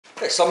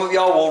Some of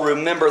y'all will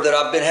remember that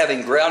I've been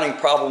having grounding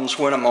problems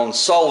when I'm on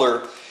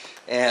solar,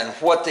 and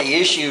what the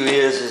issue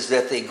is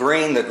that the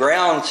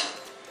ground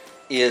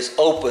is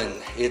open.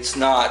 It's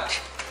not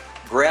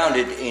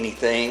grounded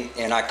anything,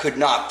 and I could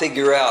not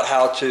figure out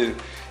how to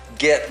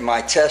get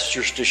my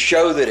testers to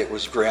show that it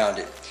was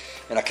grounded.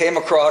 And I came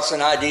across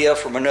an idea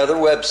from another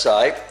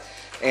website,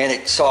 and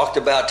it talked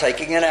about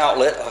taking an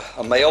outlet,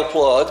 a male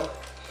plug,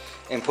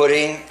 and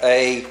putting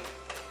a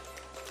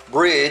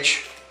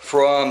bridge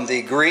from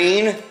the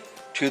green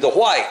to the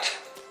white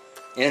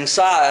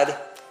inside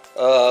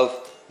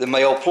of the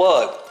male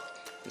plug.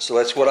 And so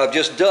that's what I've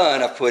just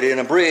done. I've put in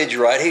a bridge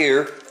right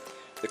here.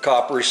 The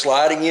copper is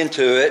sliding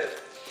into it,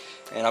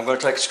 and I'm going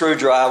to take a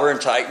screwdriver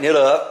and tighten it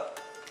up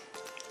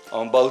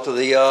on both of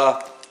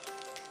the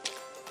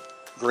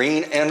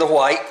green and the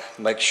white.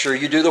 Make sure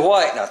you do the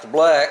white, not the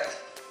black.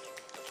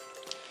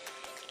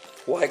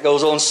 White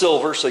goes on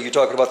silver, so you're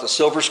talking about the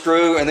silver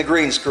screw and the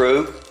green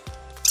screw.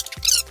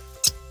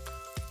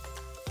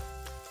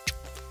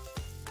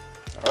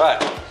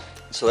 Alright,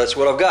 so that's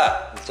what I've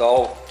got. It's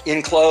all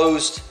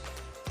enclosed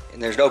and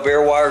there's no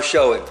bare wire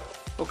showing.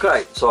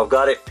 Okay, so I've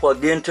got it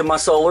plugged into my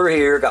solar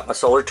here, got my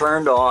solar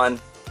turned on.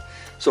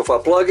 So if I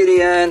plug it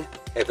in,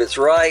 if it's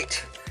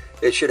right,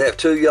 it should have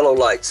two yellow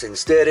lights.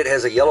 Instead, it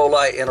has a yellow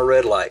light and a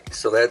red light.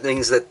 So that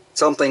means that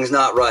something's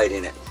not right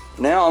in it.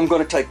 Now I'm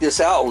going to take this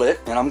outlet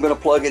and I'm going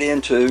to plug it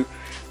into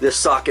this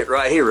socket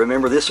right here.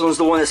 Remember, this one's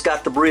the one that's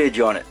got the bridge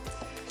on it.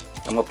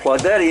 I'm going to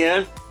plug that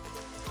in.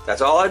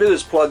 That's all I do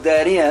is plug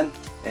that in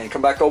and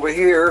come back over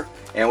here,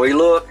 and we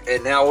look,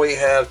 and now we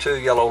have two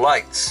yellow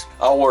lights.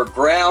 Our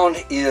ground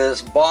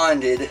is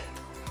bonded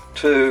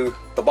to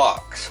the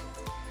box.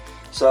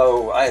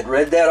 So I had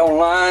read that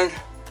online.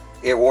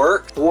 It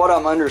worked. What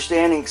I'm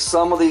understanding,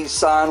 some of these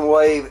sine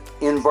wave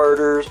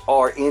inverters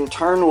are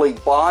internally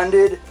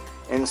bonded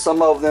and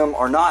some of them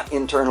are not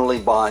internally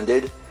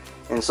bonded,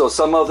 and so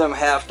some of them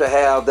have to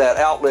have that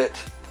outlet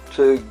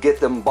to get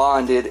them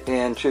bonded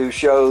and to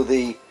show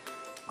the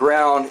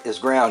ground is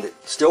grounded.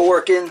 Still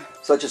working.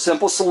 Such a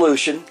simple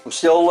solution. I'm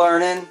still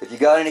learning. If you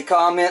got any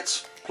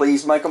comments,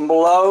 please make them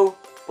below.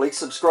 Please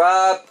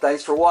subscribe.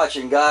 Thanks for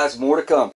watching, guys. More to come.